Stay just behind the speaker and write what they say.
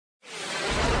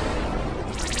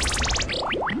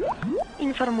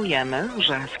Informujemy,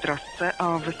 że w trosce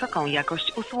o wysoką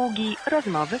jakość usługi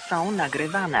rozmowy są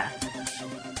nagrywane.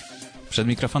 Przed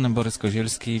mikrofonem Borys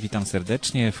Kozielski, witam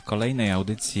serdecznie w kolejnej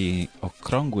audycji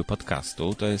Okrągły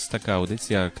Podcastu. To jest taka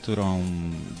audycja, którą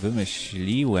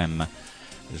wymyśliłem,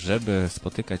 żeby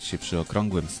spotykać się przy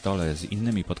okrągłym stole z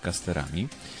innymi podcasterami.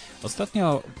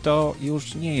 Ostatnio to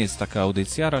już nie jest taka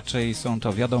audycja, raczej są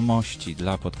to wiadomości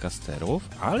dla podcasterów,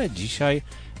 ale dzisiaj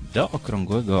do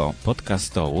okrągłego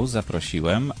podcastołu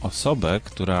zaprosiłem osobę,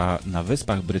 która na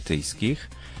Wyspach Brytyjskich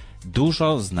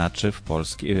dużo znaczy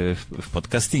w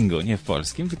podcastingu, nie w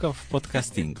polskim, tylko w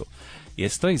podcastingu.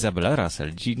 Jest to Izabela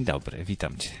Russell. Dzień dobry,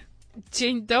 witam Cię.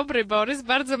 Dzień dobry, Borys,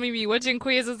 bardzo mi miło,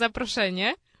 dziękuję za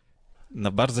zaproszenie.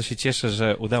 No bardzo się cieszę,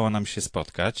 że udało nam się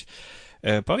spotkać.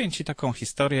 Powiem Ci taką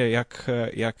historię,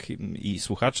 jak i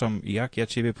słuchaczom, jak ja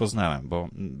Ciebie poznałem, bo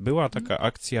była taka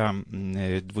akcja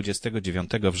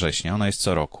 29 września, ona jest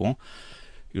co roku,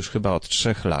 już chyba od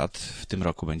 3 lat, w tym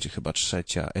roku będzie chyba 3.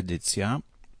 edycja,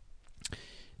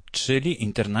 czyli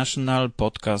International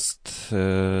Podcast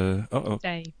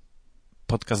Day.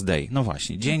 Podcast Day, no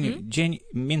właśnie,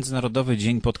 Międzynarodowy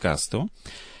Dzień Podcastu.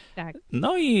 Tak.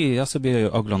 No i ja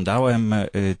sobie oglądałem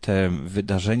te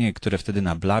wydarzenie, które wtedy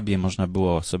na Blabie można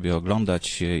było sobie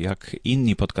oglądać, jak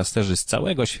inni podcasterzy z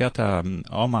całego świata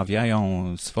omawiają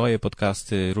swoje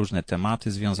podcasty, różne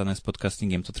tematy związane z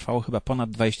podcastingiem. To trwało chyba ponad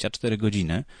 24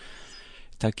 godziny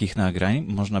takich nagrań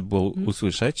można było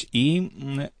usłyszeć i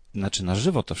znaczy na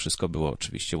żywo to wszystko było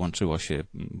oczywiście, łączyło się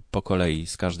po kolei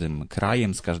z każdym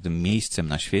krajem, z każdym miejscem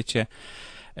na świecie.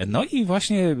 No i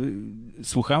właśnie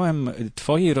słuchałem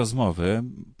Twojej rozmowy,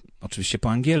 oczywiście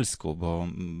po angielsku,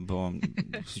 bo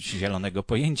zielonego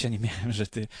pojęcia nie miałem, że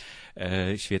Ty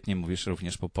świetnie mówisz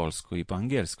również po polsku i po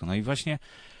angielsku. No i właśnie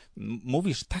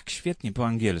mówisz tak świetnie po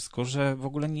angielsku, że w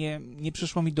ogóle nie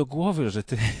przyszło mi do głowy, że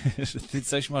ty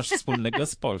coś masz wspólnego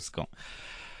z Polską.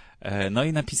 No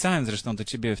i napisałem zresztą do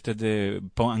Ciebie wtedy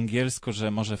po angielsku,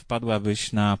 że może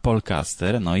wpadłabyś na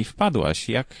Polcaster, no i wpadłaś.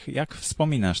 Jak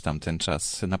wspominasz tam ten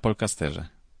czas na Polcasterze?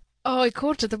 Oj,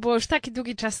 kurczę, to było już taki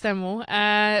długi czas temu.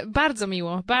 Bardzo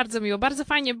miło, bardzo miło. Bardzo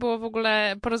fajnie było w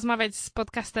ogóle porozmawiać z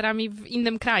podcasterami w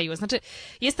innym kraju. Znaczy,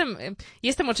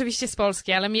 jestem oczywiście z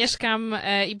Polski, ale mieszkam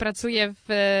i pracuję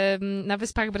na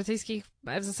Wyspach Brytyjskich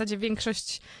w zasadzie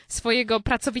większość swojego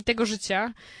pracowitego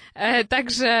życia.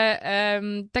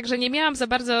 Także nie miałam za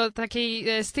bardzo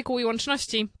takiej styku i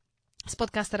łączności z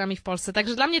podcasterami w Polsce.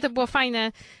 Także dla mnie to było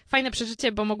fajne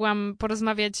przeżycie, bo mogłam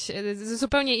porozmawiać z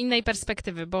zupełnie innej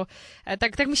perspektywy, bo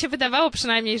tak mi się wydawało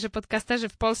przynajmniej, że podcasterzy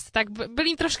w Polsce tak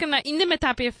byli troszkę na innym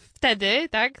etapie wtedy,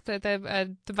 tak? Te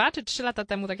 2 czy 3 lata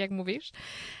temu, tak jak mówisz.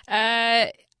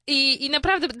 I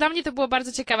naprawdę dla mnie to było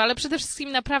bardzo ciekawe, ale przede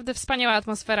wszystkim naprawdę wspaniała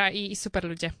atmosfera i super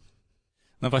ludzie.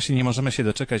 No właśnie, nie możemy się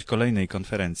doczekać kolejnej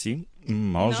konferencji.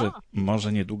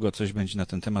 Może niedługo coś będzie na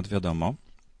ten temat wiadomo.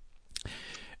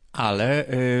 Ale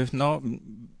no,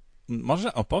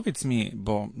 może opowiedz mi,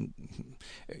 bo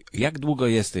jak długo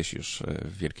jesteś już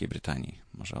w Wielkiej Brytanii?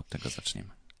 Może od tego zaczniemy.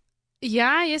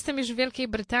 Ja jestem już w Wielkiej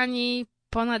Brytanii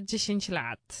ponad 10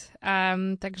 lat,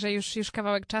 także już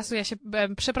kawałek czasu. Ja się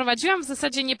przeprowadziłam w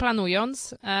zasadzie nie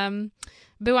planując.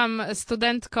 Byłam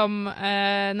studentką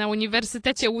na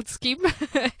Uniwersytecie Łódzkim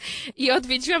i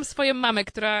odwiedziłam swoją mamę,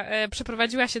 która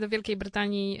przeprowadziła się do Wielkiej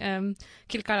Brytanii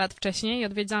kilka lat wcześniej.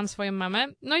 Odwiedzałam swoją mamę.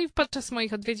 No i podczas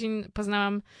moich odwiedzin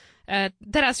poznałam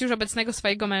teraz już obecnego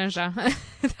swojego męża.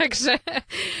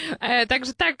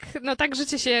 Także tak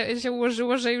życie się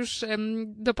ułożyło, że już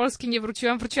do Polski nie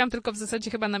wróciłam. Wróciłam tylko w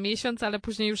zasadzie chyba na miesiąc, ale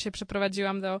później już się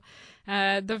przeprowadziłam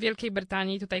do Wielkiej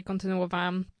Brytanii. Tutaj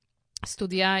kontynuowałam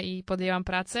studia i podjęłam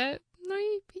pracę. No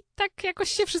i tak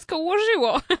jakoś się wszystko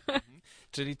ułożyło.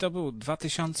 Czyli to był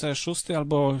 2006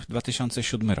 albo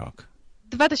 2007 rok?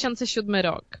 2007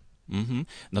 rok.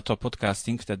 No to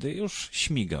podcasting wtedy już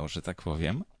śmigał, że tak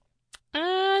powiem.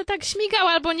 Tak śmigał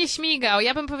albo nie śmigał.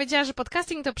 Ja bym powiedziała, że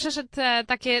podcasting to przeszedł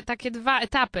takie 2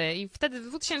 etapy i wtedy w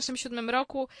 2007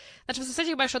 roku, znaczy w zasadzie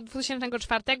chyba już od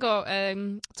 2004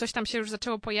 coś tam się już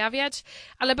zaczęło pojawiać,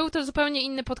 ale był to zupełnie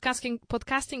inny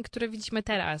podcasting, który widzimy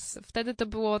teraz. Wtedy to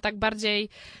było tak bardziej,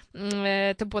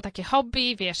 to było takie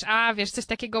hobby, wiesz, coś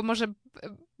takiego może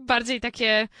bardziej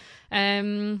takie,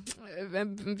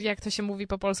 jak to się mówi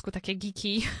po polsku, takie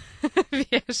geeki,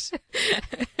 wiesz.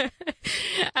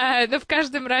 No w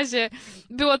każdym razie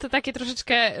było to takie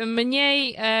troszeczkę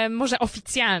mniej może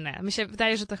oficjalne. Mi się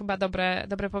wydaje, że to chyba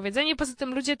dobre powiedzenie. Poza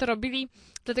tym ludzie to robili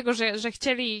dlatego, że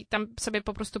chcieli tam sobie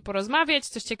po prostu porozmawiać,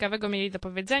 coś ciekawego mieli do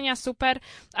powiedzenia, super,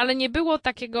 ale nie było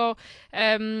takiego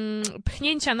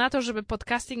pchnięcia na to, żeby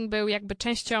podcasting był jakby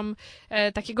częścią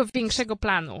takiego większego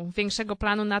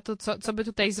planu na to, co by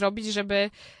tutaj zrobić, żeby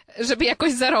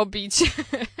jakoś zarobić.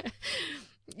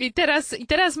 I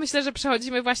teraz myślę, że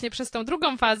przechodzimy właśnie przez tą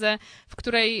drugą fazę, w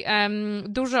której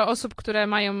dużo osób, które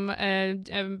mają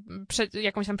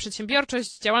jakąś tam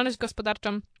przedsiębiorczość, działalność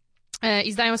gospodarczą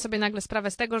i zdają sobie nagle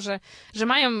sprawę z tego, że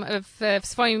mają w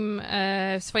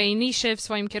swojej niszy, w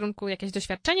swoim kierunku jakieś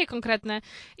doświadczenie konkretne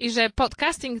i że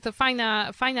podcasting to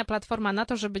fajna platforma na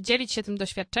to, żeby dzielić się tym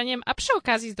doświadczeniem, a przy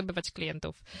okazji zdobywać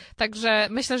klientów. Także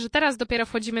myślę, że teraz dopiero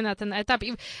wchodzimy na ten etap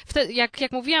i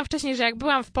jak mówiłam wcześniej, że jak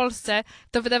byłam w Polsce,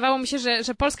 to wydawało mi się,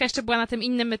 że Polska jeszcze była na tym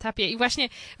innym etapie i właśnie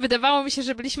wydawało mi się,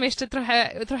 że byliśmy jeszcze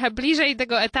trochę bliżej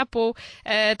tego etapu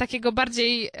takiego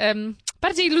bardziej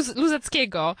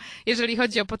luzackiego, jeżeli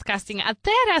chodzi o podcasting. A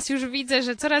teraz już widzę,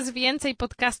 że coraz więcej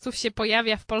podcastów się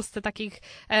pojawia w Polsce takich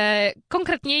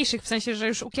konkretniejszych, w sensie, że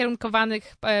już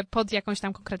ukierunkowanych pod jakąś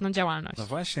tam konkretną działalność. No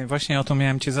właśnie o to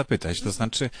miałem cię zapytać. To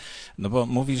znaczy, no bo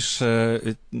mówisz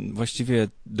właściwie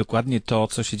dokładnie to,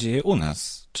 co się dzieje u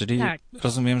nas. Czyli tak.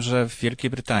 Rozumiem, że w Wielkiej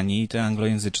Brytanii te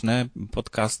anglojęzyczne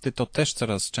podcasty to też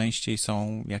coraz częściej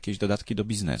są jakieś dodatki do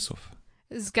biznesów.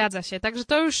 Zgadza się. Także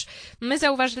to już my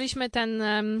zauważyliśmy ten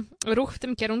ruch w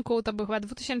tym kierunku, to był chyba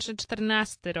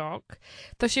 2014 rok.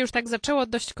 To się już tak zaczęło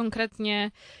dość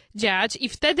konkretnie dziać i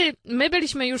wtedy my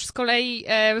byliśmy już z kolei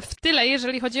w tyle,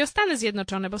 jeżeli chodzi o Stany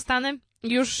Zjednoczone, bo Stany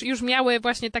już miały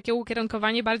właśnie takie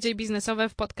ukierunkowanie bardziej biznesowe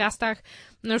w podcastach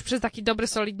no już przez taki dobry,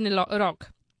 solidny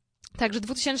rok. Także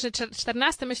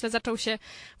 2014 myślę zaczął się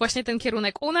właśnie ten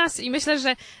kierunek u nas i myślę,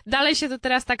 że dalej się to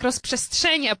teraz tak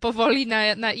rozprzestrzenia powoli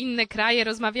na inne kraje.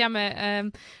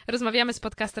 Rozmawiamy z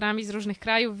podcasterami z różnych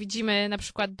krajów, widzimy na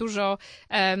przykład dużo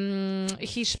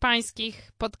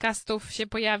hiszpańskich podcastów się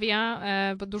pojawia,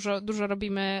 bo dużo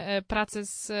robimy pracy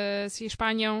z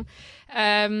Hiszpanią.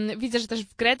 Widzę, że też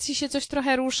w Grecji się coś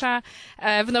trochę rusza,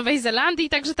 w Nowej Zelandii,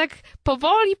 także tak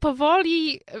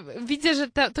powoli widzę, że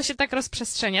to się tak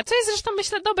rozprzestrzenia. Co jest zresztą,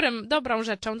 myślę, dobrą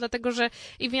rzeczą, dlatego że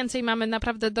im więcej mamy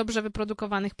naprawdę dobrze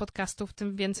wyprodukowanych podcastów,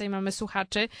 tym więcej mamy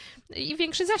słuchaczy i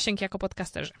większy zasięg jako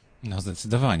podcasterzy. No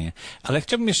zdecydowanie. Ale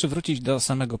chciałbym jeszcze wrócić do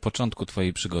samego początku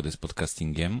twojej przygody z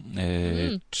podcastingiem,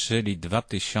 czyli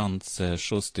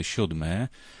 2006-2007.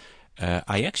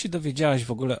 A jak się dowiedziałaś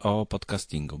w ogóle o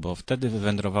podcastingu? Bo wtedy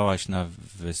wywędrowałaś na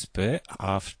wyspy,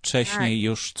 a wcześniej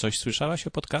już coś słyszałaś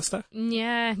o podcastach?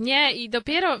 Nie. I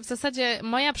dopiero w zasadzie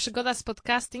moja przygoda z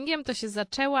podcastingiem to się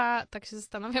zaczęła, tak się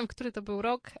zastanawiam, który to był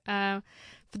rok,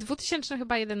 w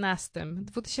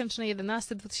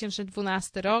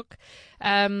 2011-2012 rok.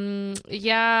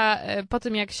 Ja po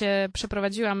tym, jak się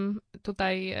przeprowadziłam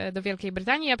tutaj do Wielkiej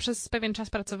Brytanii, ja przez pewien czas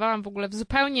pracowałam w ogóle w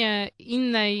zupełnie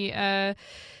innej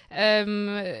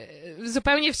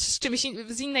zupełnie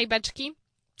z innej beczki.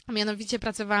 Mianowicie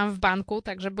pracowałam w banku,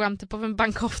 także byłam typowym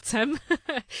bankowcem.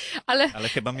 Ale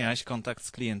chyba miałaś kontakt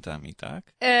z klientami,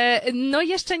 tak? No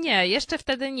jeszcze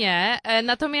wtedy nie.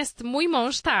 Natomiast mój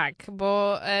mąż tak,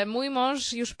 bo mój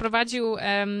mąż już prowadził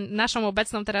naszą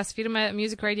obecną teraz firmę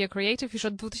Music Radio Creative już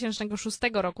od 2006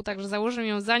 roku, także założył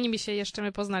ją zanim się jeszcze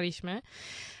my poznaliśmy.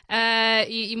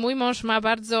 I mój mąż ma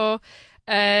bardzo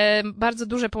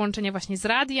duże połączenie właśnie z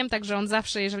radiem, także on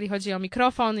zawsze, jeżeli chodzi o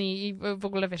mikrofon i w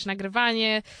ogóle, wiesz,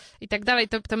 nagrywanie i tak dalej,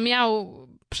 to miał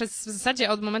w zasadzie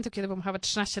od momentu, kiedy był chyba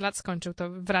 13 lat skończył, to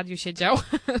w radiu siedział,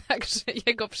 także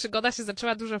jego przygoda się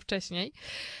zaczęła dużo wcześniej.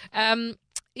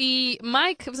 I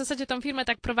Mike w zasadzie tą firmę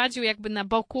tak prowadził jakby na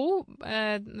boku.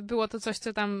 Było to coś,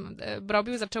 co tam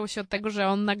robił. Zaczęło się od tego, że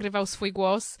on nagrywał swój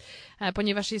głos,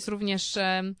 ponieważ jest również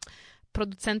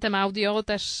producentem audio,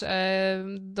 też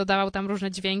dodawał tam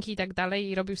różne dźwięki i tak dalej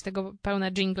i robił z tego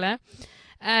pełne dżingle.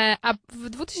 A w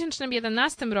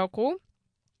 2011 roku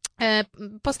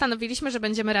postanowiliśmy, że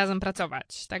będziemy razem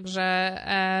pracować. Także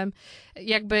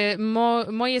jakby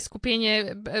moje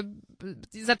skupienie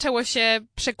zaczęło się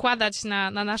przekładać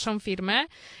na naszą firmę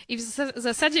i w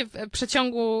zasadzie w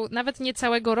przeciągu nawet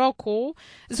niecałego roku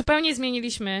zupełnie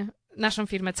zmieniliśmy naszą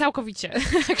firmę, całkowicie.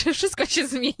 Także wszystko się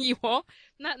zmieniło,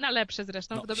 na lepsze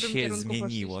zresztą, w dobrym kierunku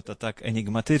zmieniło, poszliśmy. to tak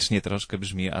enigmatycznie troszkę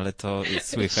brzmi, ale to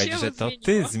słychać, że to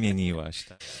ty zmieniłaś.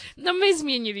 Tak. No my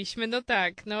zmieniliśmy, no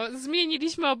tak,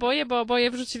 zmieniliśmy oboje, bo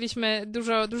oboje wrzuciliśmy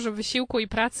dużo wysiłku i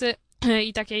pracy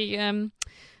i takiej,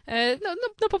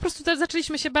 po prostu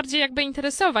zaczęliśmy się bardziej jakby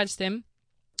interesować tym.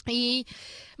 I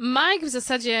Mike w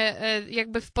zasadzie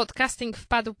jakby w podcasting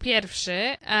wpadł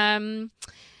pierwszy.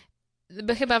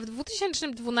 Chyba w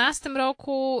 2012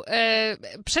 roku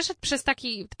przeszedł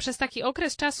przez taki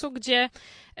okres czasu, gdzie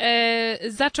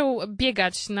zaczął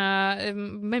biegać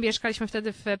my mieszkaliśmy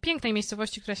wtedy w pięknej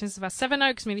miejscowości, która się nazywa Seven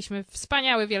Oaks, mieliśmy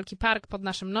wspaniały wielki park pod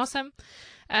naszym nosem,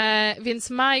 więc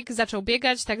Mike zaczął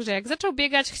biegać, także jak zaczął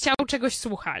biegać, chciał czegoś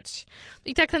słuchać.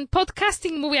 I tak ten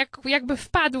podcasting mu jakby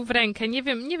wpadł w rękę, nie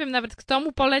wiem nawet kto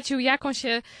mu polecił, jak on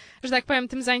się, że tak powiem,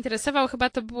 tym zainteresował, chyba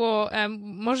to było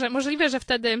możliwe, że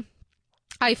wtedy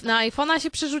na iPhone'a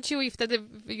się przerzucił i wtedy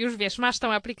już wiesz, masz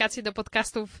tą aplikację do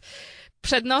podcastów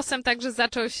przed nosem, także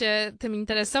zaczął się tym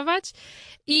interesować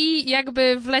i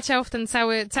jakby wleciał w ten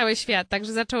cały świat.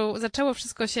 Także zaczęło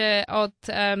wszystko się od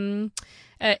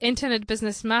Internet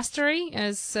Business Mastery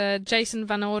z Jason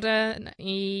Van Orden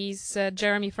i z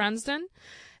Jeremy Fransden.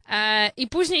 I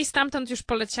później stamtąd już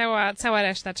poleciała cała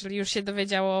reszta, czyli już się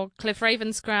dowiedział o Cliff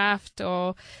Ravenscraft,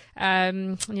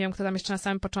 nie wiem, kto tam jeszcze na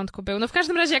samym początku był. No w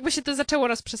każdym razie jakby się to zaczęło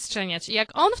rozprzestrzeniać. I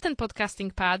jak on w ten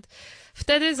podcasting padł,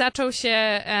 wtedy zaczął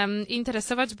się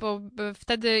interesować, bo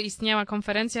wtedy istniała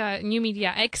konferencja New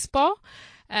Media Expo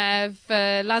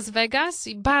w Las Vegas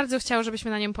i bardzo chciał,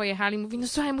 żebyśmy na nią pojechali. Mówi, no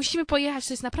słuchaj, musimy pojechać,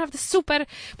 to jest naprawdę super,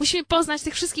 musimy poznać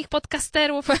tych wszystkich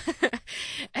podcasterów.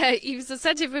 I w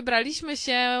zasadzie wybraliśmy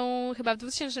się chyba w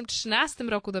 2013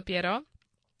 roku dopiero,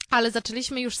 ale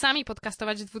zaczęliśmy już sami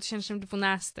podcastować w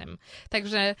 2012.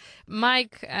 Także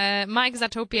Mike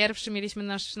zaczął pierwszy, mieliśmy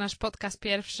nasz podcast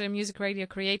pierwszy, Music Radio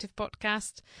Creative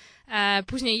Podcast.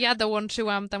 Później ja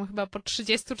dołączyłam tam chyba po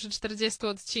 30 czy 40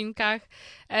 odcinkach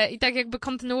i tak jakby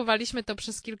kontynuowaliśmy to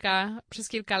przez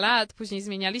kilka lat, później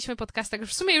zmienialiśmy podcasty,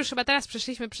 w sumie już chyba teraz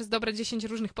przeszliśmy przez dobre 10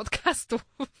 różnych podcastów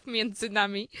między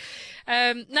nami.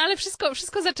 No ale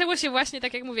wszystko zaczęło się właśnie,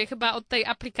 tak jak mówię, chyba od tej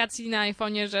aplikacji na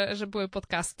iPhone'ie, że były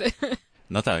podcasty.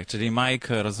 No tak, czyli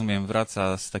Mike, rozumiem,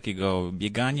 wraca z takiego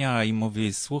biegania i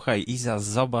mówi, słuchaj Iza,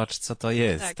 zobacz co to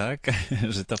jest, tak?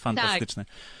 Że to fantastyczne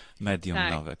medium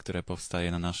nowe, które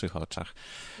powstaje na naszych oczach.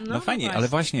 No fajnie, właśnie. Ale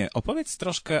właśnie opowiedz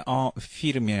troszkę o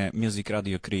firmie Music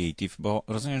Radio Creative, bo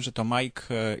rozumiem, że to Mike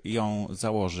ją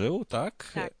założył,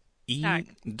 tak? Tak. I tak.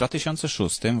 w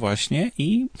 2006 właśnie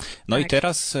i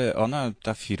teraz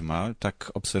ta firma,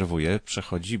 tak obserwuję,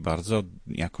 przechodzi bardzo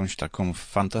jakąś taką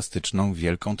fantastyczną,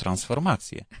 wielką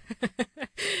transformację.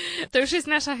 To już jest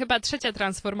nasza chyba 3.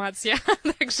 transformacja,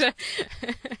 także...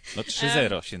 No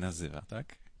 3.0 się nazywa,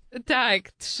 tak?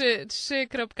 Tak,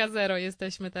 3.0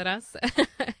 jesteśmy teraz,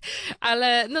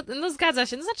 ale no zgadza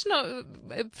się,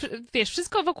 wiesz,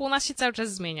 wszystko wokół nas się cały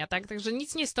czas zmienia, tak, także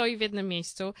nic nie stoi w jednym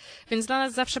miejscu, więc dla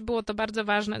nas zawsze było to bardzo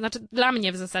ważne, dla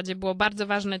mnie w zasadzie było bardzo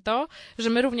ważne to, że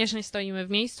my również nie stoimy w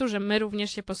miejscu, że my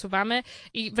również się posuwamy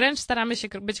i wręcz staramy się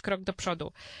być krok do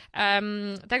przodu.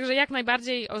 Także jak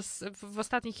najbardziej w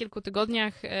ostatnich kilku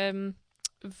tygodniach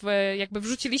jakby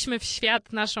wrzuciliśmy w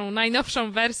świat naszą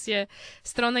najnowszą wersję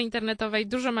strony internetowej.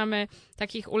 Dużo mamy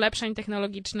takich ulepszeń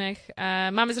technologicznych.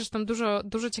 Mamy zresztą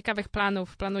dużo ciekawych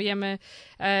planów. Planujemy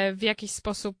w jakiś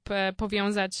sposób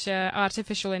powiązać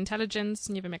artificial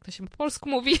intelligence. Nie wiem, jak to się po polsku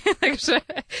mówi, także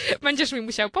będziesz mi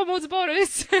musiał pomóc,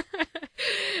 Borys.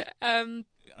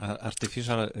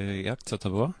 Artificial, co to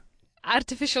było?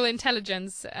 Artificial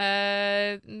intelligence,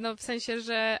 no w sensie,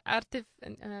 że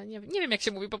nie wiem jak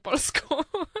się mówi po polsku.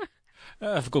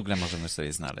 W Google możemy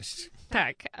sobie znaleźć.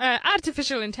 Tak,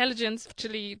 artificial intelligence,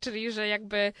 czyli że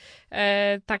jakby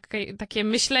takie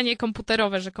myślenie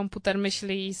komputerowe, że komputer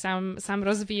myśli i sam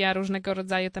rozwija różnego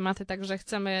rodzaju tematy, także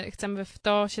chcemy w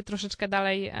to się troszeczkę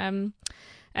dalej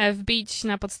wbić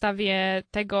na podstawie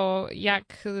tego,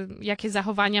 jakie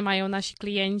zachowania mają nasi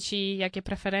klienci, jakie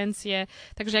preferencje.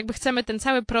 Także jakby chcemy ten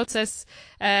cały proces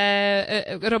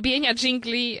robienia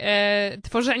dżingli,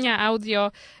 tworzenia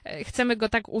audio, chcemy go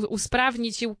tak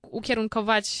usprawnić i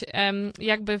ukierunkować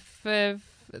jakby w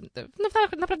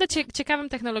naprawdę ciekawym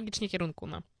technologicznie kierunku.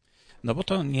 No bo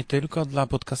to nie tylko dla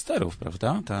podcasterów,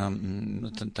 prawda?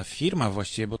 Ta firma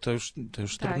właściwie, bo to już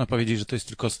trudno powiedzieć, że to jest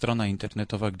tylko strona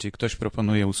internetowa, gdzie ktoś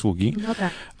proponuje usługi,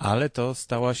 ale to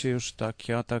stała się już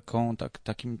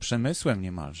takim przemysłem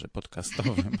niemalże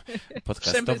podcastowym,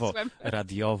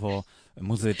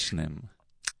 podcastowo-radiowo-muzycznym.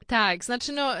 Tak,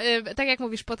 znaczy tak jak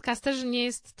mówisz, podcasterzy nie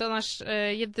jest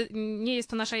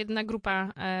to nasza jedyna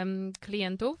grupa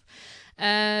klientów.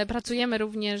 Pracujemy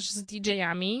również z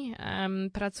DJ-ami,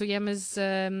 pracujemy z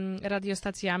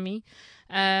radiostacjami,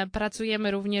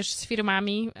 pracujemy również z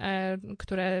firmami,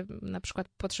 które na przykład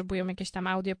potrzebują jakieś tam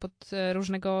audio pod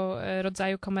różnego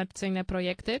rodzaju komercyjne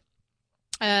projekty.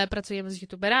 Pracujemy z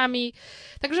youtuberami,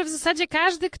 także w zasadzie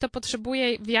każdy, kto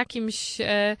potrzebuje w jakimś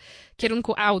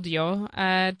kierunku audio,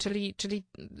 czyli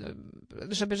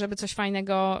żeby coś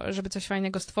fajnego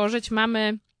stworzyć.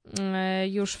 Mamy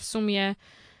już w sumie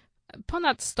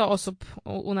ponad 100 osób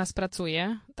u nas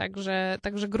pracuje,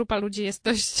 także grupa ludzi jest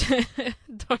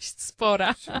dość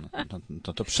spora.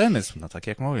 To przemysł, no tak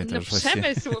jak mówię. To no już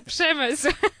właściwie... przemysł.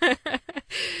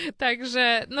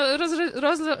 Także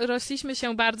rośliśmy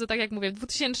się bardzo, tak jak mówię, w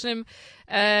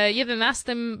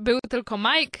 2011 był tylko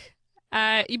Mike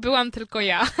i byłam tylko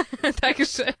ja.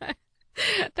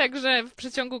 Także w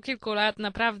przeciągu kilku lat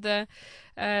naprawdę,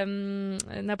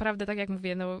 tak jak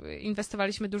mówię, no,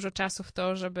 inwestowaliśmy dużo czasu w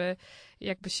to, żeby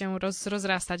jakby się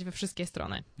rozrastać we wszystkie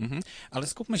strony. Ale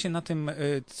skupmy się na tym,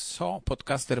 co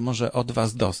podcaster może od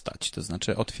was dostać, to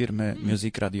znaczy od firmy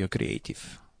Music Radio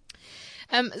Creative.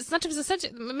 Znaczy w zasadzie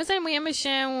my zajmujemy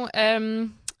się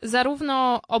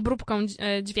zarówno obróbką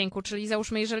dźwięku, czyli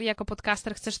załóżmy, jeżeli jako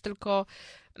podcaster chcesz tylko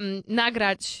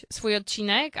nagrać swój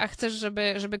odcinek, a chcesz,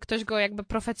 żeby ktoś go jakby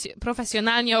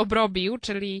profesjonalnie obrobił,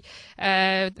 czyli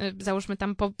załóżmy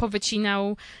tam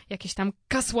powycinał jakieś tam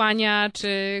kasłania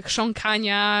czy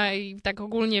chrząkania i tak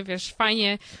ogólnie, wiesz,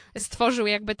 fajnie stworzył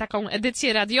jakby taką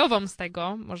edycję radiową z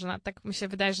tego, może tak mi się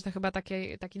wydaje, że to chyba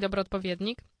taki dobry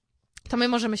odpowiednik, to my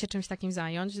możemy się czymś takim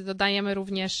zająć. Dodajemy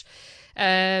również,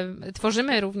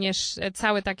 tworzymy również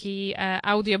cały taki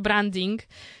audio branding,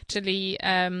 czyli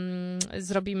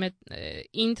zrobimy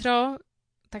intro,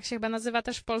 tak się chyba nazywa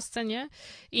też w Polsce, nie?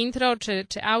 Intro czy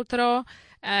outro,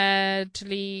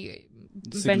 czyli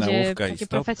będzie takie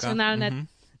profesjonalne...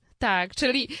 Tak,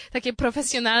 czyli takie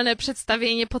profesjonalne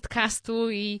przedstawienie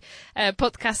podcastu i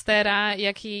podcastera,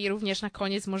 jak i również na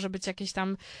koniec może być jakieś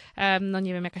tam, no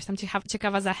nie wiem, jakaś tam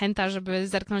ciekawa zachęta, żeby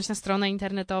zerknąć na stronę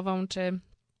internetową, czy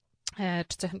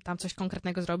tam coś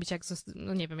konkretnego zrobić, jak,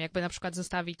 no nie wiem, jakby na przykład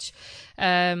zostawić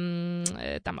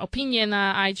tam opinię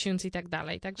na iTunes i tak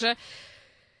dalej. Także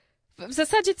w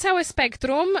zasadzie całe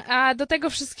spektrum, a do tego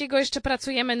wszystkiego jeszcze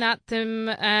pracujemy nad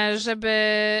tym,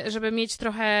 żeby mieć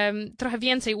trochę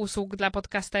więcej usług dla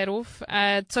podcasterów.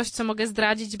 Coś, co mogę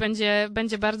zdradzić,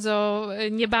 będzie bardzo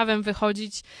niebawem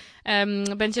wychodzić.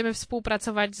 Będziemy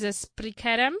współpracować ze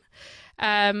Spreakerem.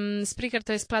 Spreaker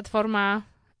to jest platforma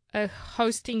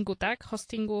hostingu, tak?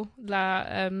 Hostingu dla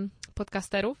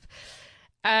podcasterów.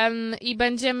 I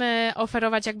będziemy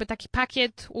oferować jakby taki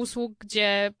pakiet usług,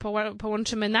 gdzie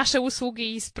połączymy nasze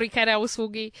usługi i Spreakera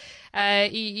usługi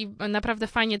i naprawdę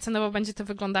fajnie cenowo będzie to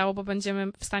wyglądało, bo będziemy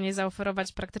w stanie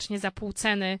zaoferować praktycznie za pół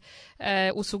ceny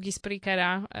usługi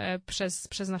Spreakera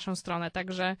przez naszą stronę.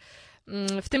 Także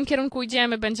w tym kierunku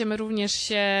idziemy, będziemy również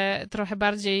się trochę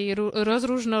bardziej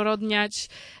rozróżnorodniać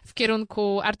w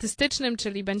kierunku artystycznym,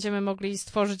 czyli będziemy mogli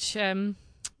stworzyć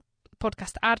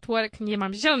podcast artwork, nie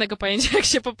mam zielonego pojęcia, jak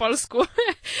się po polsku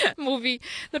mówi,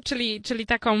 no czyli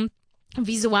taką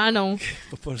wizualną...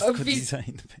 Po polsku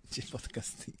design będzie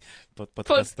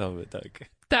podcastowy, tak.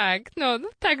 Tak, no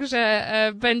także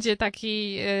będzie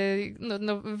taki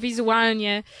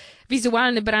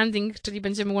wizualny branding, czyli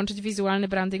będziemy łączyć wizualny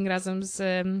branding razem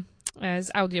z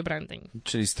audio branding.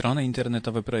 Czyli strony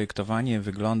internetowe, projektowanie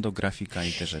wyglądu, grafika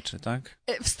i te rzeczy, tak?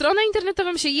 W stronę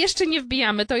internetową się jeszcze nie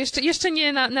wbijamy, to jeszcze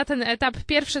nie na ten etap.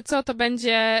 Pierwsze co to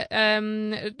będzie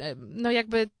no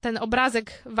jakby ten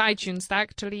obrazek w iTunes,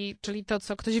 tak? Czyli to,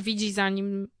 co ktoś widzi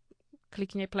zanim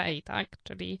kliknie play, tak?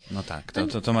 Czyli... No tak,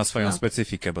 to ma swoją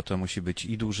specyfikę, bo to musi być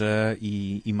i duże,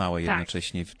 i małe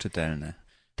jednocześnie czytelne.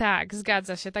 Tak,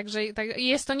 zgadza się. Także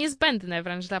jest to niezbędne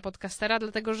wręcz dla podcastera,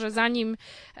 dlatego że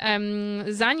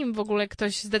zanim w ogóle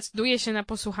ktoś zdecyduje się na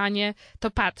posłuchanie,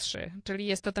 to patrzy. Czyli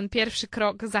jest to ten pierwszy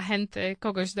krok zachęty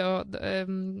kogoś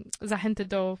zachęty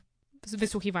do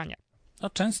wysłuchiwania. No,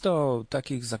 często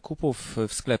takich zakupów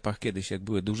w sklepach kiedyś, jak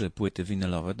były duże płyty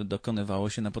winylowe, dokonywało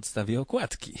się na podstawie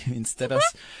okładki, więc teraz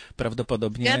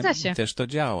prawdopodobnie też to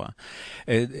działa.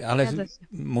 Ale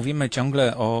mówimy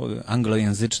ciągle o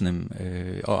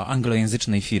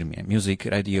anglojęzycznej firmie, Music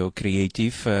Radio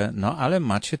Creative, no ale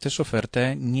macie też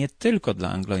ofertę nie tylko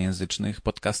dla anglojęzycznych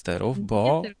podcasterów,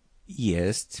 bo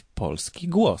jest polski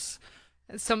głos.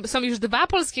 Są już 2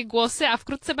 polskie głosy, a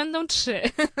wkrótce będą 3.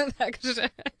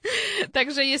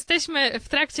 Także jesteśmy w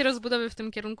trakcie rozbudowy w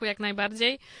tym kierunku jak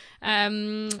najbardziej.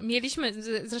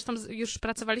 Zresztą już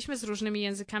pracowaliśmy z różnymi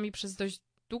językami przez dość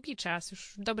długi czas,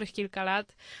 już dobrych kilka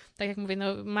lat. Tak jak mówię,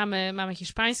 no, mamy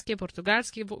hiszpańskie,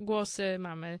 portugalskie głosy,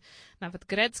 mamy nawet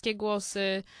greckie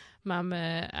głosy,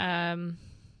 mamy...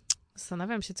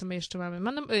 Zastanawiam się, co my jeszcze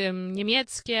mamy.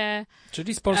 Niemieckie.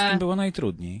 Czyli z polskim było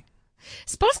najtrudniej.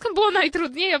 Z polską było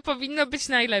najtrudniej, a powinno być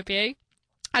najlepiej.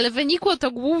 Ale wynikło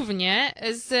to głównie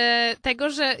z tego,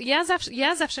 że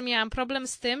ja zawsze miałam problem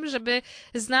z tym, żeby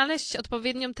znaleźć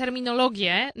odpowiednią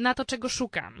terminologię na to, czego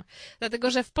szukam.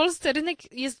 Dlatego, że w Polsce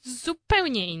rynek jest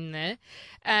zupełnie inny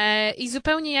i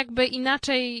zupełnie jakby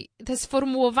inaczej te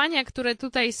sformułowania, które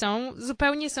tutaj są,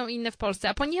 zupełnie są inne w Polsce.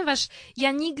 A ponieważ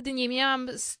ja nigdy nie miałam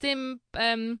z tym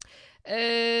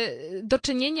do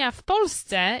czynienia w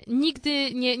Polsce,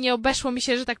 nigdy nie obeszło mi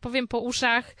się, że tak powiem, po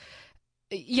uszach,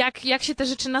 jak się te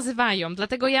rzeczy nazywają.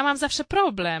 Dlatego ja mam zawsze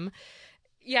problem,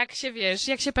 jak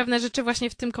się pewne rzeczy właśnie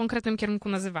w tym konkretnym kierunku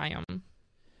nazywają.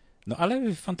 No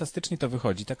ale fantastycznie to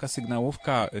wychodzi. Taka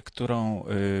sygnałówka, którą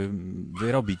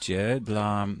wy robicie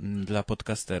dla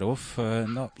podcasterów,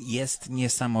 no, jest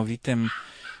niesamowitym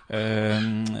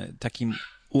takim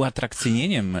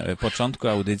uatrakcyjnieniem początku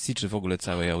audycji, czy w ogóle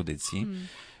całej audycji.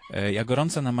 Ja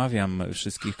gorąco namawiam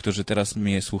wszystkich, którzy teraz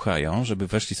mnie słuchają, żeby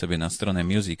weszli sobie na stronę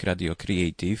Music Radio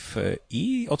Creative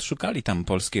i odszukali tam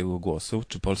polskiego głosu,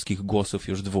 czy polskich głosów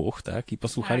już 2, tak? I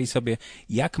posłuchali sobie,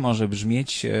 jak może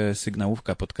brzmieć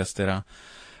sygnałówka podcastera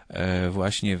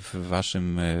właśnie w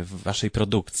waszej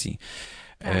produkcji.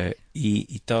 Tak.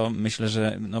 I to myślę,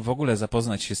 że no w ogóle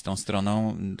zapoznać się z tą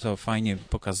stroną, to fajnie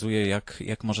pokazuje,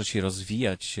 jak może się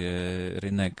rozwijać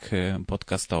rynek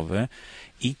podcastowy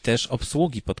i też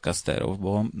obsługi podcasterów,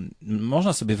 bo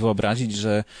można sobie wyobrazić,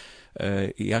 że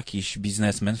jakiś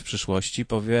biznesmen w przyszłości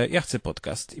powie, ja chcę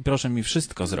podcast i proszę mi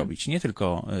wszystko zrobić. Nie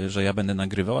tylko, że ja będę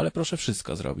nagrywał, ale proszę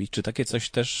wszystko zrobić. Czy takie coś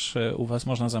też u was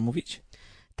można zamówić?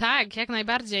 Tak, jak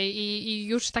najbardziej i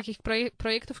już takich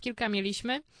projektów kilka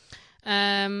mieliśmy.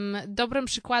 Dobrym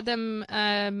przykładem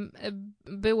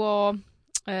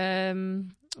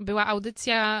była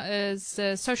audycja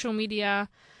z Social Media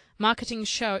Marketing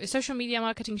Show.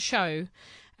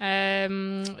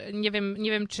 Nie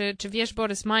wiem, czy wiesz,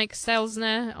 Borys Mike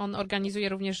Selzner, on organizuje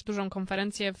również dużą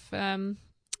konferencję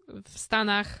w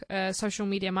Stanach, Social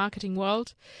Media Marketing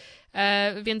World.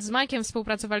 Więc z Mike'iem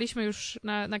współpracowaliśmy już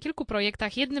na kilku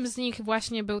projektach. Jednym z nich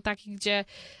właśnie był taki, gdzie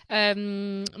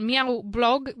miał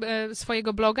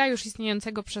swojego bloga już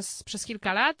istniejącego przez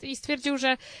kilka lat i stwierdził,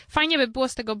 że fajnie by było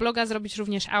z tego bloga zrobić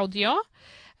również audio.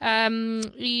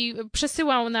 I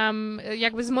przesyłał nam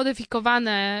jakby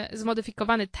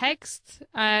zmodyfikowany tekst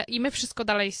i my wszystko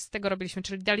dalej z tego robiliśmy,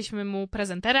 czyli daliśmy mu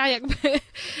prezentera jakby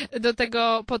do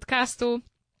tego podcastu.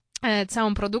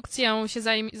 Całą produkcją się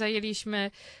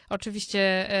zajęliśmy,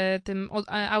 oczywiście tym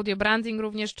audio branding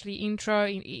również, czyli intro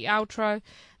i outro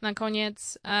na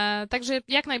koniec. Także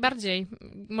jak najbardziej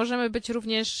możemy być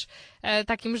również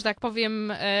takim, że tak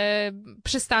powiem,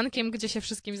 przystankiem, gdzie się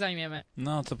wszystkim zajmiemy.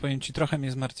 No, to powiem ci, trochę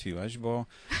mnie zmartwiłaś, bo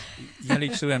ja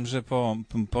liczyłem, że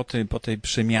po tej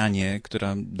przemianie,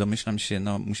 która domyślam się,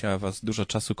 no, musiała was dużo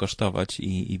czasu kosztować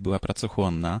i była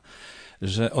pracochłonna,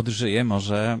 że odżyje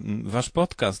może wasz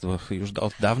podcast, bo już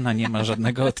od dawna nie ma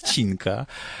żadnego odcinka,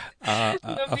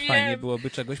 a fajnie byłoby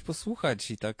czegoś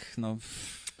posłuchać i tak, no...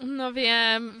 No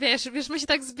wiem, wiesz, my się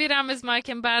tak zbieramy z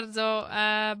Mike'iem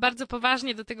bardzo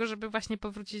poważnie do tego, żeby właśnie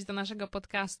powrócić do naszego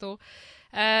podcastu.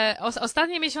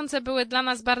 Ostatnie miesiące były dla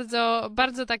nas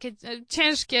bardzo takie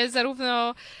ciężkie,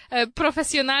 zarówno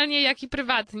profesjonalnie, jak i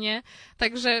prywatnie.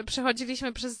 Także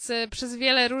przechodziliśmy przez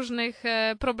wiele różnych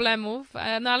problemów,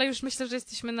 no ale już myślę, że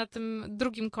jesteśmy na tym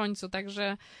drugim końcu,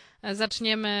 także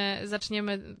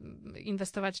zaczniemy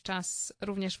inwestować czas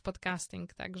również w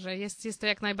podcasting, także jest to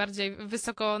jak najbardziej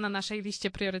wysoko na naszej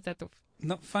liście priorytetów.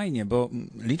 No fajnie, bo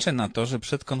liczę na to, że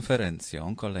przed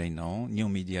konferencją kolejną New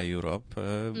Media Europe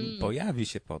pojawi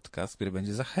się podcast, który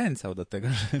będzie zachęcał do tego,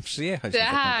 żeby przyjechać na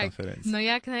taką konferencję. No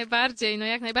jak najbardziej.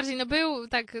 No był,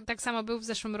 tak samo był w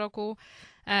zeszłym roku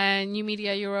New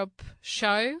Media Europe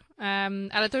Show,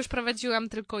 ale to już prowadziłam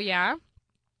tylko ja.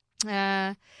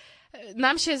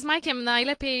 Nam się z Mike'iem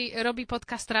najlepiej robi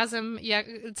podcast razem,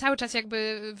 cały czas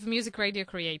jakby w Music Radio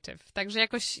Creative. Także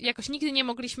jakoś nigdy nie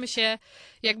mogliśmy się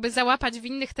jakby załapać w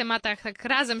innych tematach, tak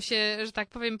razem się, że tak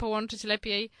powiem, połączyć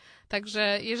lepiej.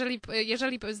 Także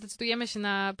jeżeli zdecydujemy się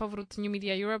na powrót New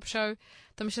Media Europe Show,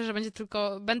 to myślę, że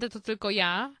będę to tylko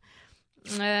ja.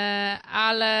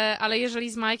 Ale jeżeli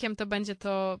z Mike'iem, to będzie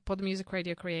to pod Music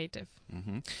Radio Creative.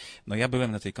 Mhm. No ja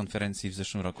byłem na tej konferencji w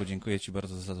zeszłym roku. Dziękuję ci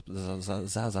bardzo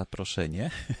za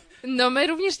zaproszenie. No my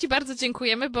również ci bardzo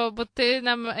dziękujemy, bo ty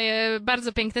nam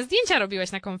bardzo piękne zdjęcia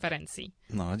robiłeś na konferencji.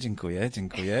 No, dziękuję.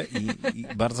 I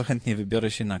bardzo chętnie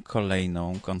wybiorę się na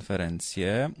kolejną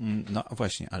konferencję. No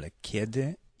właśnie, ale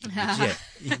kiedy?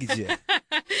 Gdzie?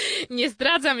 Nie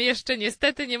zdradzam jeszcze,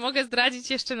 niestety nie mogę zdradzić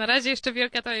jeszcze na razie, jeszcze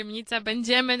wielka tajemnica.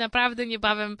 Będziemy naprawdę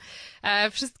niebawem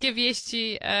wszystkie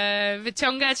wieści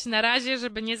wyciągać na razie,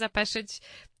 żeby nie zapeszyć.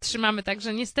 trzymamy,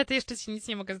 także niestety jeszcze ci nic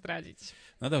nie mogę zdradzić.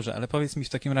 No dobrze, ale powiedz mi w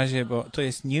takim razie, bo to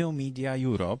jest New Media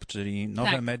Europe, czyli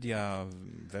nowe Tak. media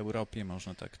w Europie,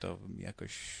 można tak to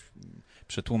jakoś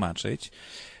przetłumaczyć.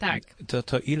 Tak.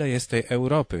 To ile jest tej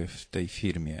Europy w tej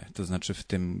firmie, to znaczy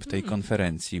w tej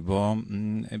konferencji, bo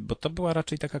to była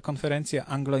raczej taka konferencja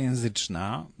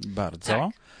anglojęzyczna bardzo.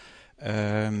 Tak.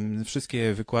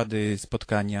 Wszystkie wykłady,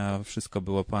 spotkania, wszystko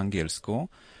było po angielsku.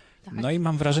 Tak. No i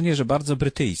mam wrażenie, że bardzo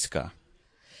brytyjska.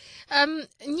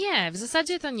 Nie, w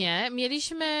zasadzie to nie.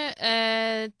 Mieliśmy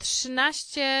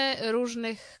 13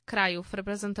 różnych krajów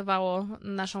reprezentowało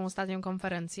naszą ostatnią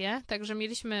konferencję, także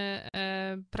mieliśmy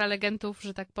prelegentów,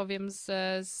 że tak powiem,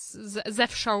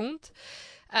 zewsząd.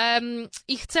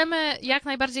 I jak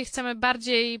najbardziej chcemy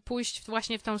bardziej pójść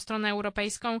właśnie w tą stronę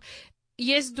europejską.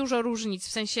 Jest dużo różnic,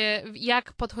 w sensie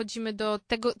jak podchodzimy do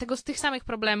z tych samych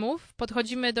problemów,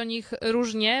 podchodzimy do nich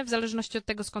różnie, w zależności od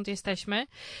tego, skąd jesteśmy.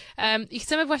 I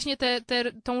chcemy właśnie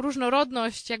tą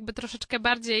różnorodność jakby troszeczkę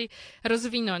bardziej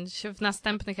rozwinąć w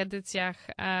następnych edycjach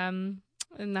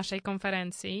naszej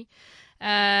konferencji.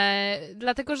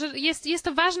 Dlatego, że jest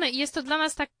to ważne i jest to dla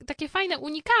nas takie fajne,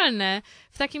 unikalne,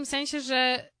 w takim sensie,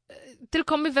 że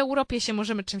tylko my w Europie się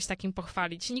możemy czymś takim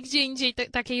pochwalić. Nigdzie indziej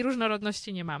takiej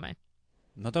różnorodności nie mamy.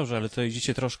 No dobrze, ale to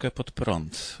idziecie troszkę pod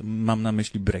prąd. Mam na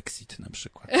myśli Brexit na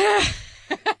przykład.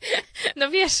 No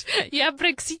wiesz, ja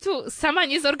Brexitu sama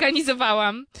nie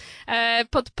zorganizowałam.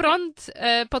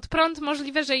 Pod prąd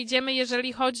możliwe, że idziemy,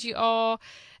 jeżeli chodzi o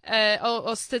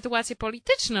sytuację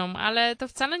polityczną, ale to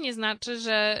wcale nie znaczy,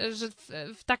 że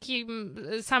w takim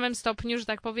samym stopniu, że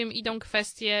tak powiem, idą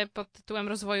kwestie pod tytułem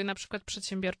rozwoju na przykład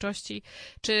przedsiębiorczości,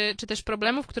 czy też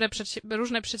problemów, które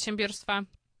różne przedsiębiorstwa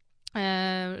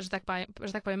że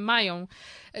tak powiem, mają.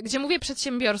 Gdzie mówię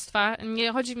przedsiębiorstwa,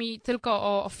 nie chodzi mi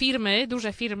tylko o firmy,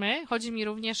 duże firmy, chodzi mi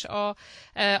również o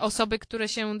osoby, które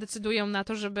się decydują na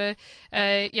to, żeby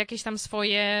jakieś tam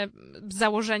swoje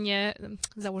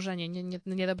założenie,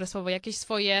 niedobre słowo, jakieś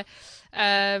swoje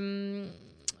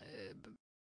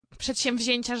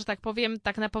przedsięwzięcia, że tak powiem,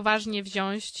 tak na poważnie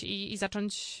wziąć i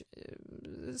zacząć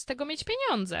z tego mieć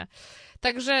pieniądze.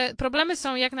 Także problemy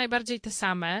są jak najbardziej te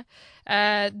same.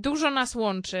 Dużo nas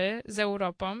łączy z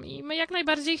Europą i my jak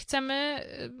najbardziej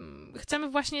chcemy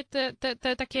właśnie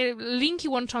te takie linki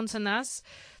łączące nas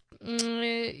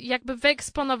jakby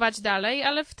wyeksponować dalej,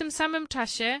 ale w tym samym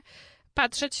czasie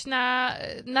patrzeć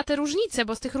na te różnice,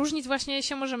 bo z tych różnic właśnie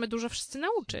się możemy dużo wszyscy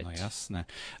nauczyć. No jasne.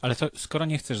 Ale to skoro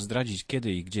nie chcesz zdradzić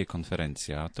kiedy i gdzie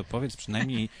konferencja, to powiedz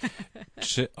przynajmniej,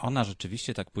 czy ona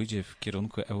rzeczywiście tak pójdzie w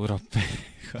kierunku Europy,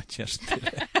 chociaż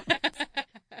tyle.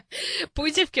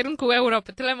 Pójdzie w kierunku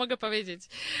Europy, tyle mogę powiedzieć.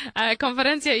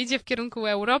 Konferencja idzie w kierunku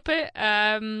Europy.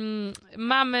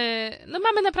 Mamy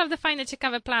naprawdę fajne,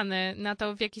 ciekawe plany na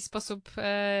to, w jaki sposób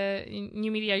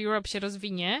New Media Europe się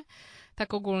rozwinie.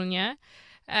 Tak ogólnie.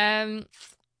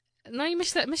 No i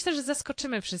myślę, że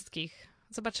zaskoczymy wszystkich.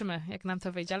 Zobaczymy, jak nam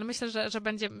to wyjdzie, ale myślę, że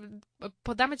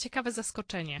podamy ciekawe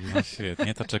zaskoczenie. No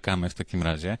świetnie, to czekamy w takim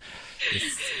razie.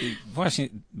 Właśnie,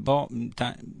 bo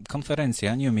ta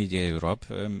konferencja New Media Europe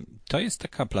to jest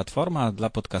taka platforma dla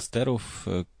podcasterów,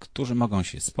 którzy mogą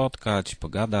się spotkać,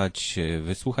 pogadać,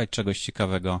 wysłuchać czegoś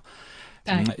ciekawego.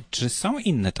 Tak. Czy są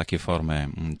inne takie formy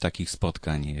takich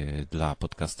spotkań dla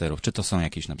podcasterów? Czy to są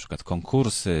jakieś na przykład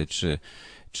konkursy,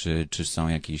 czy są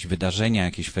jakieś wydarzenia,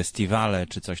 jakieś festiwale,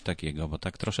 czy coś takiego? Bo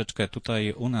tak troszeczkę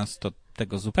tutaj u nas to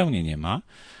tego zupełnie nie ma.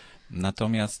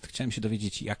 Natomiast chciałem się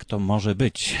dowiedzieć, jak to może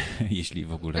być, jeśli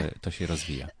w ogóle to się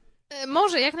rozwija.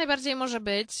 Może, jak najbardziej może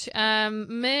być.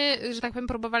 My, że tak powiem,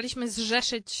 próbowaliśmy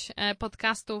zrzeszyć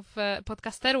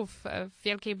podcasterów w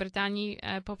Wielkiej Brytanii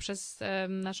poprzez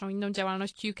naszą inną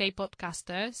działalność UK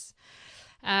Podcasters.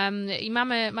 I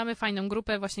mamy fajną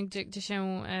grupę właśnie, gdzie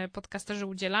się podcasterzy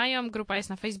udzielają. Grupa jest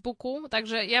na Facebooku,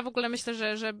 także ja w ogóle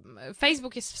myślę, że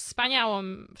Facebook jest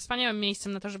wspaniałym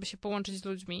miejscem na to, żeby się połączyć z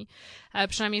ludźmi.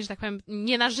 Przynajmniej, że tak powiem,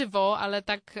 nie na żywo, ale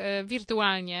tak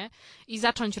wirtualnie i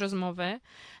zacząć rozmowy.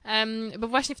 Bo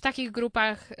właśnie w takich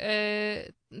grupach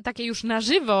takie już na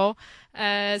żywo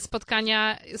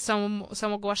spotkania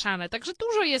są ogłaszane. Także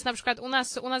dużo jest, na przykład u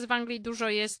nas w Anglii dużo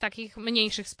jest takich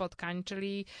mniejszych spotkań,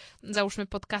 czyli załóżmy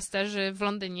podcasterzy w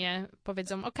Londynie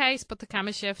powiedzą,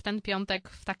 spotykamy się w ten piątek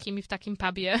w takim i w takim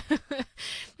pubie.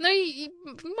 No i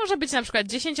może być na przykład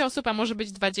 10 osób, a może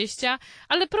być 20,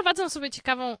 ale prowadzą sobie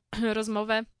ciekawą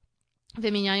rozmowę,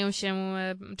 wymieniają się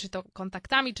czy to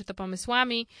kontaktami, czy to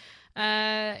pomysłami.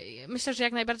 Myślę, że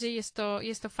jak najbardziej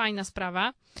jest to fajna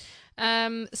sprawa.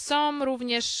 Są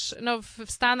również,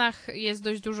 w Stanach jest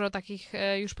dość dużo takich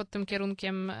już pod tym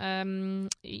kierunkiem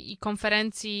i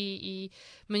konferencji, i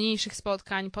mniejszych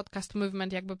spotkań. Podcast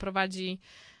Movement jakby prowadzi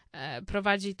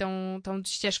prowadzi tą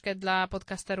ścieżkę dla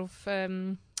podcasterów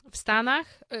w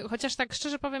Stanach. Chociaż tak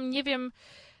szczerze powiem, nie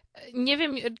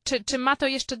wiem, czy ma to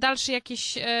jeszcze dalszy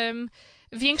jakiś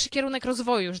większy kierunek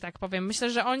rozwoju, że tak powiem. Myślę,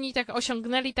 że oni tak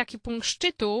osiągnęli taki punkt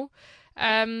szczytu,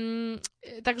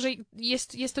 także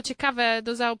jest to ciekawe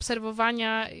do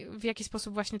zaobserwowania, w jaki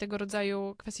sposób właśnie tego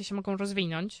rodzaju kwestie się mogą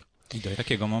rozwinąć. I do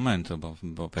jakiego momentu,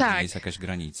 bo pewnie Tak. jest jakaś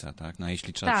granica, tak? No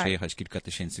jeśli trzeba Tak. przejechać kilka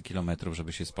tysięcy kilometrów,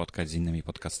 żeby się spotkać z innymi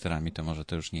podcasterami, to może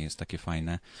to już nie jest takie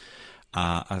fajne.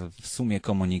 A w sumie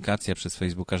komunikacja przez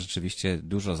Facebooka rzeczywiście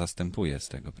dużo zastępuje z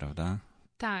tego, prawda?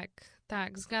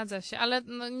 Tak, zgadza się, ale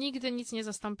no, nigdy nic nie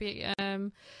zastąpi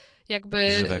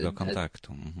jakby... Żywego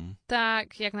kontaktu. Mhm.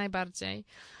 Tak, jak najbardziej.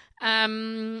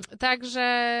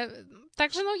 Także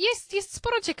no jest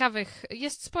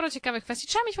sporo ciekawych kwestii.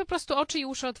 Trzeba mieć po prostu oczy i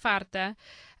uszy otwarte.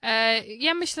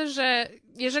 Ja myślę, że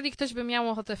jeżeli ktoś by miał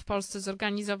ochotę w Polsce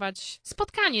zorganizować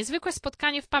zwykłe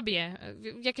spotkanie w pubie,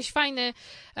 jakieś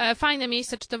fajne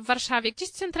miejsce, czy to w Warszawie, gdzieś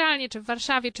centralnie, czy w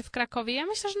Warszawie, czy w Krakowie, ja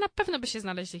myślę, że na pewno by się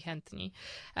znaleźli chętni.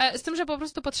 Z tym, że po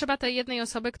prostu potrzeba tej jednej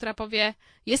osoby, która powie,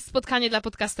 jest spotkanie dla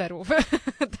podcasterów.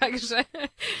 Także...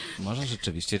 Może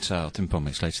rzeczywiście trzeba o tym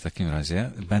pomyśleć w takim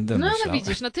razie. Będę myślał. No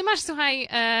widzisz, no ty masz, słuchaj,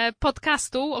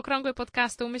 okrągły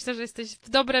podcastu. Myślę, że jesteś w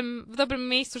dobrym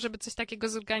miejscu, żeby coś takiego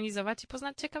zorganizować i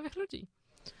poznać ciekawych ludzi.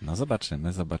 No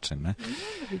zobaczymy. No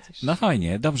widzisz. No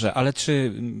fajnie, dobrze, ale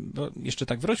bo jeszcze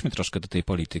tak wróćmy troszkę do tej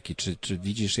polityki. Czy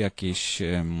widzisz jakieś,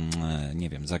 nie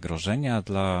wiem, zagrożenia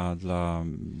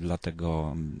dla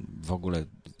tego w ogóle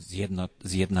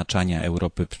zjednaczania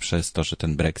Europy przez to, że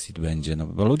ten Brexit będzie? No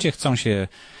bo ludzie chcą się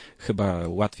chyba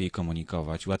łatwiej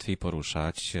komunikować, łatwiej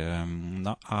poruszać.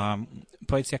 No a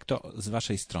powiedz, jak to z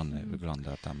waszej strony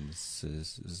wygląda tam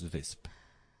z wysp?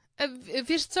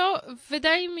 Wiesz co,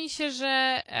 wydaje mi się,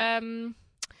 że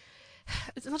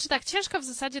znaczy tak, ciężko w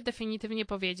zasadzie definitywnie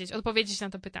odpowiedzieć na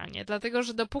to pytanie, dlatego,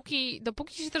 że dopóki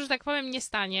się to, że tak powiem, nie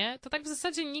stanie, to tak w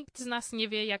zasadzie nikt z nas nie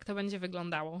wie, jak to będzie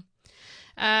wyglądało.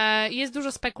 Jest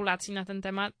dużo spekulacji na ten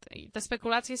temat i te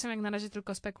spekulacje są jak na razie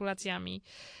tylko spekulacjami.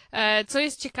 Co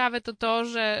jest ciekawe, to,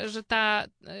 że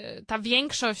ta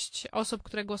większość osób,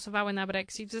 które głosowały na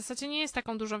Brexit, w zasadzie nie jest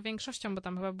taką dużą większością, bo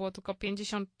tam chyba było tylko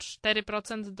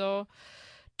 54% do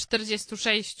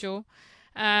 46%.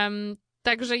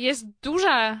 Także jest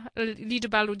duża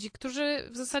liczba ludzi, którzy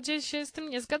w zasadzie się z tym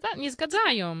nie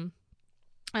zgadzają.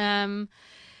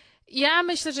 Ja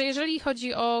myślę, że jeżeli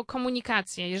chodzi o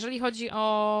komunikację, jeżeli chodzi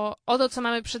o to, co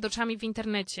mamy przed oczami w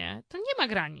internecie, to nie ma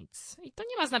granic. I to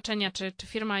nie ma znaczenia, czy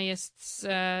firma jest z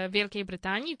Wielkiej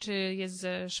Brytanii, czy jest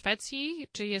ze Szwecji,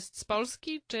 czy jest z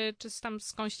Polski, czy tam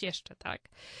skądś jeszcze, tak?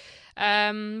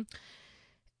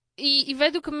 I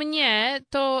według mnie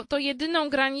to jedyną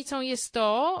granicą jest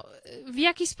to, w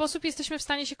jaki sposób jesteśmy w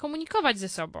stanie się komunikować ze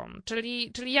sobą.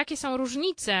 Czyli jakie są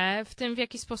różnice w tym, w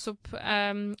jaki sposób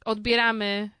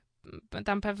odbieramy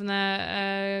tam pewne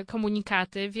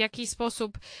komunikaty, w jaki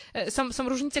sposób są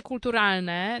różnice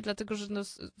kulturalne, dlatego że no,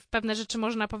 pewne rzeczy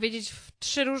można powiedzieć w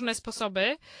 3 różne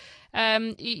sposoby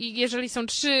i jeżeli są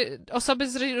 3 osoby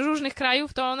z różnych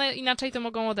krajów, to one inaczej to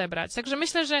mogą odebrać. Także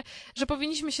myślę, że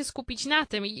powinniśmy się skupić na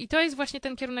tym i to jest właśnie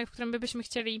ten kierunek, w którym my byśmy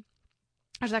chcieli,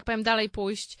 że tak powiem, dalej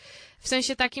pójść. W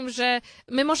sensie takim, że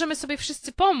my możemy sobie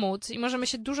wszyscy pomóc i możemy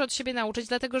się dużo od siebie nauczyć,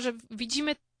 dlatego że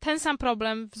widzimy ten sam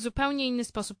problem w zupełnie inny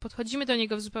sposób, podchodzimy do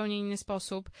niego w zupełnie inny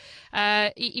sposób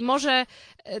i może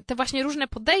te właśnie różne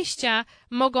podejścia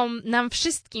mogą nam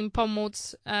wszystkim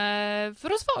pomóc w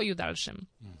rozwoju dalszym.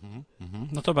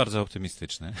 No to bardzo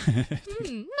optymistyczne.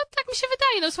 No tak mi się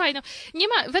wydaje, no słuchaj, no nie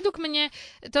ma, według mnie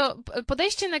to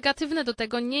podejście negatywne do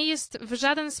tego nie jest w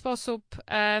żaden sposób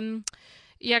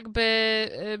jakby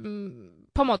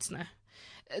pomocne.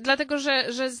 Dlatego,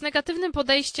 że z negatywnym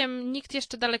podejściem nikt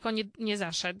jeszcze daleko nie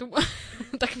zaszedł.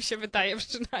 Tak mi się wydaje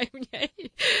przynajmniej.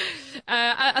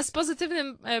 A z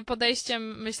pozytywnym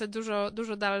podejściem, myślę,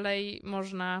 dużo dalej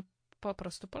można po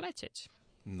prostu polecieć.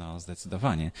 No,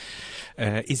 zdecydowanie.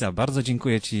 Iza, bardzo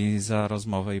dziękuję Ci za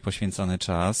rozmowę i poświęcony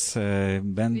czas.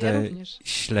 Będę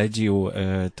śledził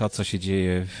to, co się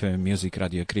dzieje w Music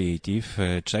Radio Creative.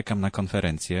 Czekam na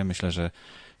konferencję. Myślę, że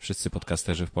wszyscy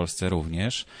podcasterzy w Polsce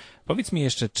również. Powiedz mi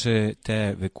jeszcze, czy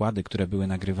te wykłady, które były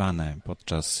nagrywane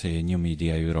podczas New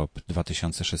Media Europe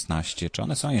 2016, czy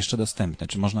one są jeszcze dostępne?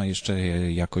 Czy można jeszcze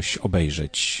je jakoś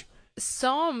obejrzeć?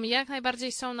 Jak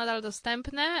najbardziej są nadal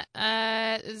dostępne.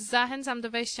 Zachęcam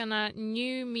do wejścia na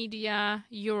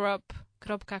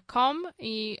newmediaeurope.com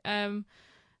i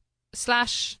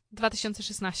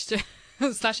 /2016.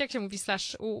 Jak się mówi?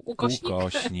 Ukośnik?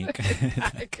 Ukośnik.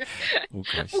 Tak.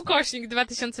 Ukośnik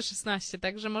 2016.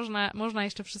 Także można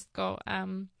jeszcze wszystko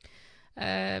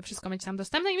wszystko mieć tam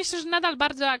dostępne i myślę, że nadal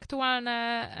bardzo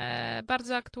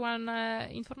aktualne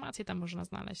informacje tam można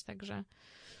znaleźć, także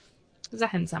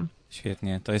zachęcam.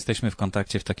 Świetnie, to jesteśmy w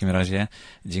kontakcie w takim razie.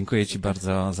 Dziękuję Ci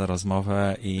bardzo za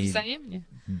rozmowę i wzajemnie.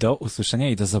 Do usłyszenia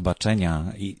i do zobaczenia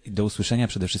i do usłyszenia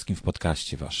przede wszystkim w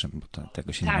podcaście waszym, bo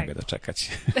tego się nie mogę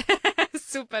doczekać.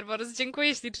 Super, Borys,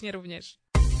 dziękuję ślicznie również.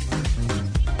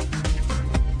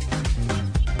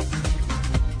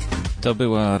 To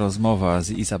była rozmowa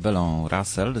z Izabelą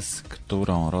Russell, z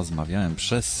którą rozmawiałem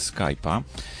przez Skype'a.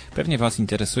 Pewnie Was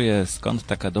interesuje, skąd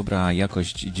taka dobra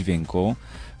jakość dźwięku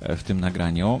w tym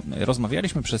nagraniu.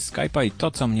 Rozmawialiśmy przez Skype'a i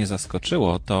to, co mnie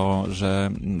zaskoczyło, to, że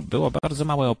było bardzo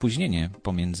małe opóźnienie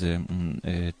pomiędzy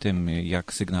tym,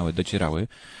 jak sygnały docierały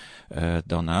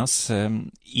do nas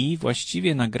i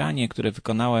właściwie nagranie, które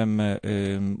wykonałem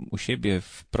u siebie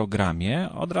w programie,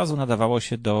 od razu nadawało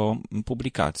się do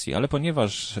publikacji, ale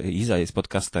ponieważ Iza jest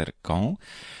podcasterką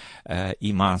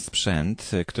i ma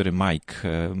sprzęt, który Mike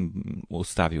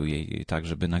ustawił jej tak,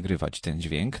 żeby nagrywać ten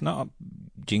dźwięk, no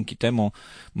dzięki temu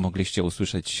mogliście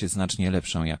usłyszeć znacznie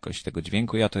lepszą jakość tego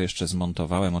dźwięku. Ja to jeszcze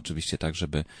zmontowałem oczywiście tak,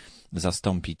 żeby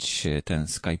zastąpić ten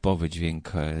skype'owy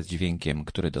dźwięk dźwiękiem,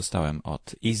 który dostałem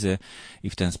od Izy i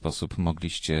w ten sposób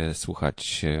mogliście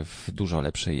słuchać w dużo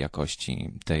lepszej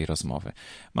jakości tej rozmowy.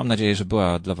 Mam nadzieję, że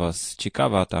była dla Was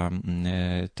ciekawa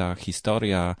ta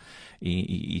historia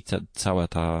i cała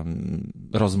ta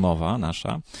rozmowa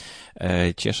nasza.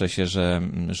 Cieszę się,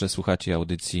 że słuchacie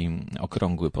audycji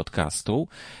Okrągły Podcastu.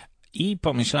 I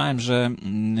pomyślałem, że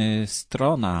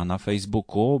strona na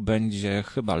Facebooku będzie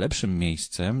chyba lepszym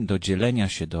miejscem do dzielenia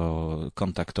się, do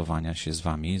kontaktowania się z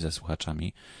Wami, ze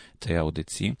słuchaczami tej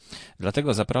audycji.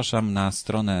 Dlatego zapraszam na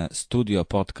stronę Studio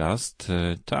Podcast.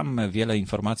 Tam wiele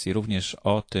informacji również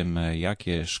o tym,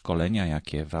 jakie szkolenia,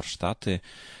 jakie warsztaty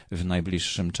w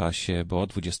najbliższym czasie, bo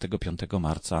 25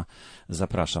 marca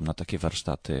zapraszam na takie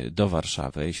warsztaty do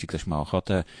Warszawy. Jeśli ktoś ma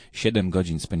ochotę, 7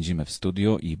 godzin spędzimy w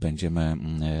studiu i będziemy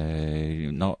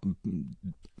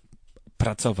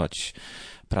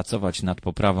pracować nad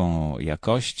poprawą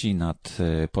jakości, nad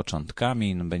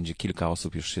początkami. Będzie kilka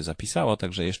osób już się zapisało,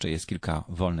 także jeszcze jest kilka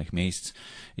wolnych miejsc.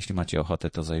 Jeśli macie ochotę,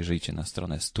 to zajrzyjcie na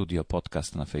stronę Studio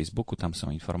Podcast na Facebooku. Tam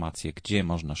są informacje, gdzie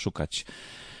można szukać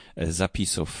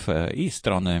zapisów i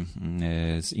strony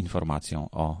z informacją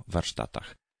o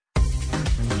warsztatach.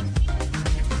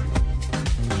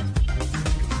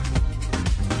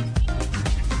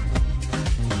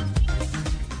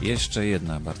 Jeszcze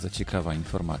jedna bardzo ciekawa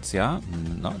informacja.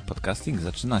 Podcasting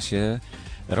zaczyna się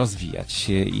rozwijać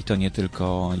i to nie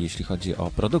tylko jeśli chodzi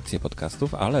o produkcję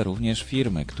podcastów, ale również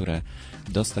firmy, które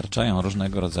dostarczają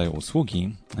różnego rodzaju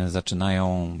usługi,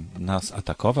 zaczynają nas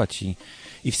atakować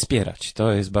i wspierać.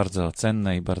 To jest bardzo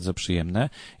cenne i bardzo przyjemne.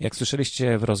 Jak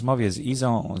słyszeliście w rozmowie z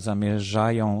Izą,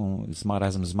 zamierzają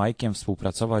razem z Majkiem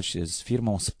współpracować z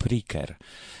firmą Spreaker.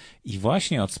 I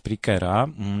właśnie od Spreakera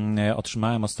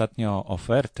otrzymałem ostatnio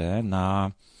ofertę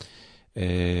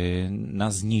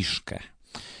na zniżkę.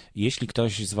 Jeśli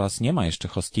ktoś z Was nie ma jeszcze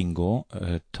hostingu,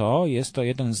 to jest to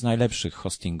jeden z najlepszych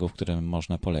hostingów, które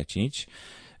można polecić.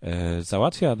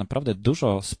 Załatwia naprawdę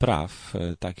dużo spraw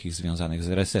takich związanych z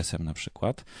RSS-em na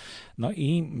przykład. No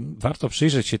i warto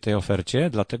przyjrzeć się tej ofercie,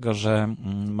 dlatego że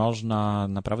można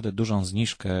naprawdę dużą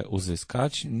zniżkę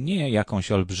uzyskać. Nie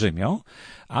jakąś olbrzymią,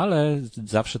 ale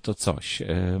zawsze to coś.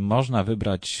 Można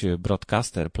wybrać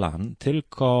Broadcaster Plan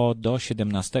tylko do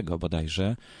 17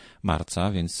 bodajże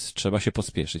marca, więc trzeba się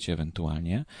pospieszyć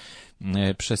ewentualnie.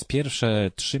 Przez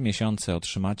pierwsze 3 miesiące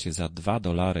otrzymacie za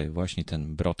 $2 właśnie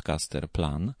ten Broadcaster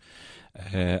Plan,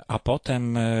 a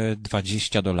potem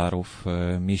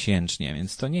 $20 miesięcznie,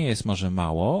 więc to nie jest może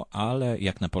mało, ale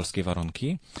jak na polskie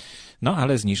warunki,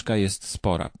 ale zniżka jest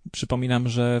spora. Przypominam,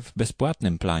 że w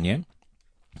bezpłatnym planie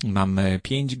mamy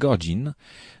 5 godzin,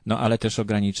 ale też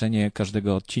ograniczenie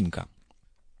każdego odcinka.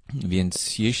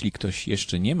 Więc jeśli ktoś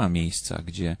jeszcze nie ma miejsca,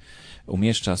 gdzie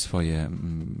umieszcza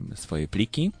swoje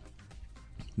pliki,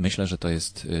 myślę, że to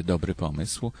jest dobry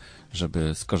pomysł,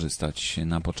 żeby skorzystać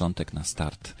na początek, na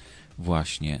start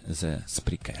właśnie ze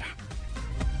Spreakera.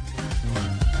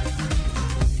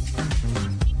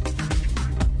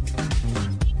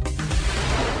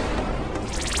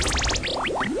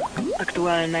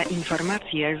 Aktualne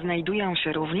informacje znajdują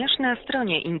się również na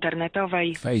stronie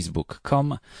internetowej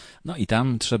facebook.com. I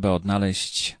tam trzeba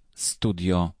odnaleźć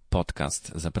Studio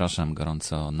podcast. Zapraszam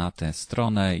gorąco na tę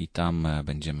stronę i tam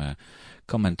będziemy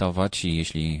komentować i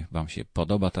jeśli wam się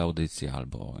podoba ta audycja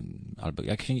albo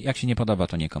jak się nie podoba,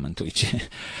 to nie komentujcie.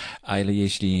 Ale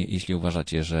jeśli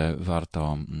uważacie, że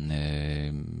warto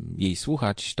jej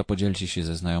słuchać, to podzielcie się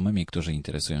ze znajomymi, którzy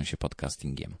interesują się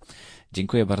podcastingiem.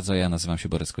 Dziękuję bardzo, ja nazywam się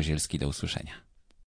Borys Kozielski, do usłyszenia.